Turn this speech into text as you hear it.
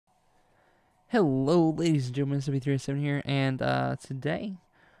Hello, ladies and gentlemen, SB37 here, and today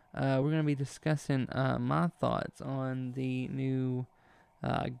we're going to be discussing my thoughts on the new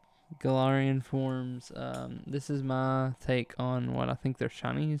uh, Galarian forms. This is my take on what I think their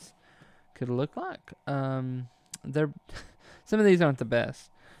shinies could look like. They're some of these aren't the best,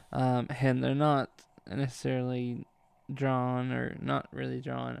 and they're not necessarily drawn or not really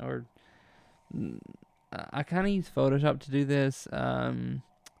drawn, or I kind of use Photoshop to do this.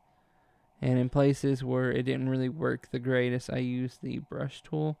 And in places where it didn't really work the greatest, I used the brush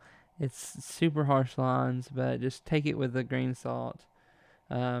tool. It's super harsh lines, but just take it with a grain of salt.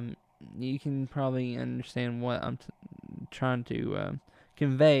 You can probably understand what I'm trying to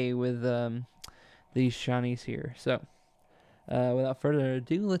convey with these shinies here. So, without further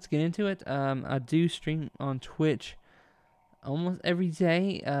ado, let's get into it. I do stream on Twitch almost every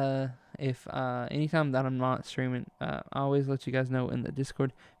day. If anytime that I'm not streaming, I always let you guys know in the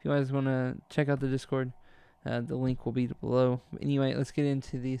Discord. If you guys want to check out the Discord, the link will be below. But anyway, let's get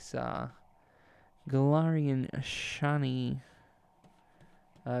into this Galarian shiny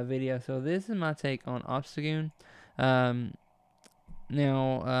video. So this is my take on Obstagoon.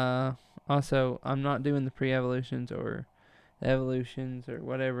 Now, also, I'm not doing the pre-evolutions or the evolutions or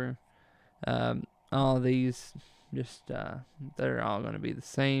whatever. All of these, just they're all going to be the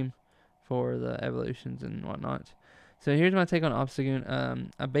same for the evolutions and whatnot. So here's my take on Obstagoon.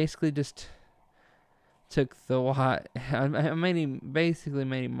 I basically just took the white. I basically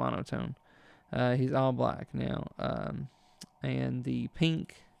made him monotone. He's all black now. And the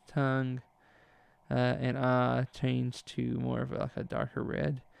pink tongue and eye changed to more of like a darker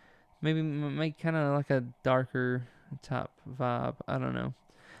red. Maybe make kind of like a darker top vibe. I don't know.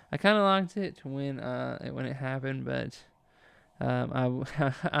 I kind of liked it when it happened, but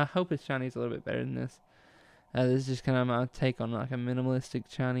I hope his shiny is a little bit better than this. This is just kind of my take on like a minimalistic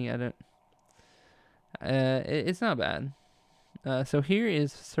shiny. It's not bad. So here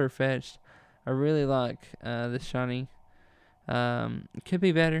is Surfetched. I really like this shiny. It could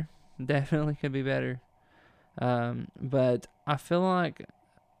be better. Definitely could be better. But I feel like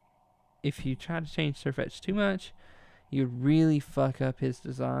if you try to change Surfetched too much, you'd really fuck up his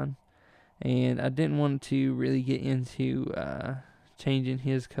design. And I didn't want to really get into changing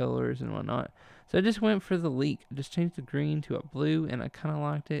his colors and whatnot. So I just went for the leak. I just changed the green to a blue, and I kind of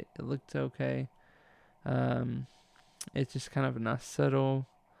liked it. It looked okay. It's just kind of a nice subtle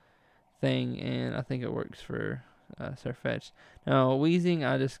thing, and I think it works for Surfetched. Now, Wheezing,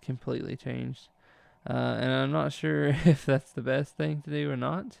 I just completely changed. And I'm not sure if that's the best thing to do or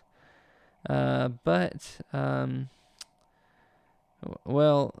not. But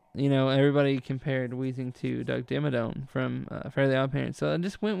well, you know, everybody compared Wheezing to Doug Dimmadome from Fairly Odd Parents, so I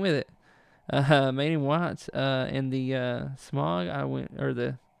just went with it. Made him white, and the smog, or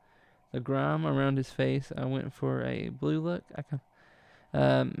the grime around his face, I went for a blue look.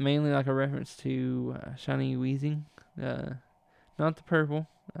 Mainly like a reference to Shiny Wheezing, not the purple,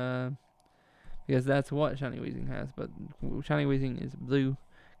 because that's what Shiny Wheezing has, but Shiny Wheezing is blue,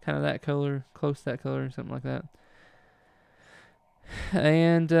 kind of that color, close to that color, something like that.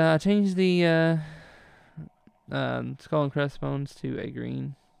 And I changed the skull and crossbones to a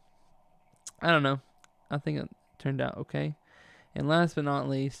green. I don't know. I think it turned out okay. And last but not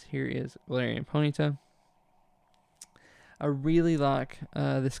least, here is Galarian Ponyta. I really like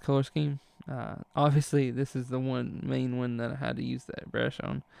this color scheme. Obviously, this is the main one that I had to use that brush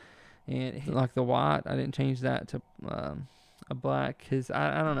on. And like the white, I didn't change that to a black because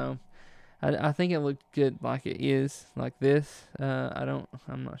I don't know. I think it looked good like it is, like this. I'm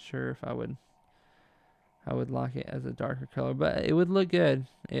not sure if I would like it as a darker color, but it would look good.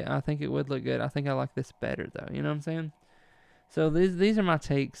 I think it would look good. I think I like this better though, you know what I'm saying? So these are my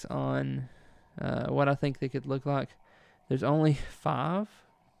takes on what I think they could look like. There's only 5,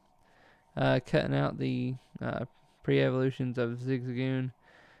 cutting out the pre-evolutions of Zigzagoon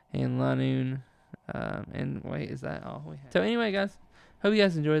and Lanoon, and wait, is that all we have? So anyway, guys, hope you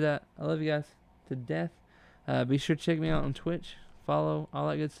guys enjoyed that. I love you guys to death. Be sure to check me out on Twitch. Follow, all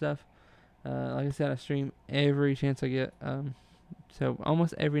that good stuff. Like I said, I stream every chance I get. So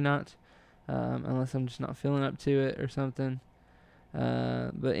almost every night, unless I'm just not feeling up to it or something.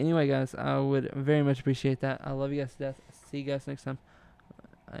 But anyway, guys, I would very much appreciate that. I love you guys to death. See you guys next time.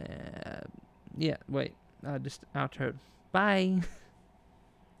 Yeah, wait. Just outro. Bye.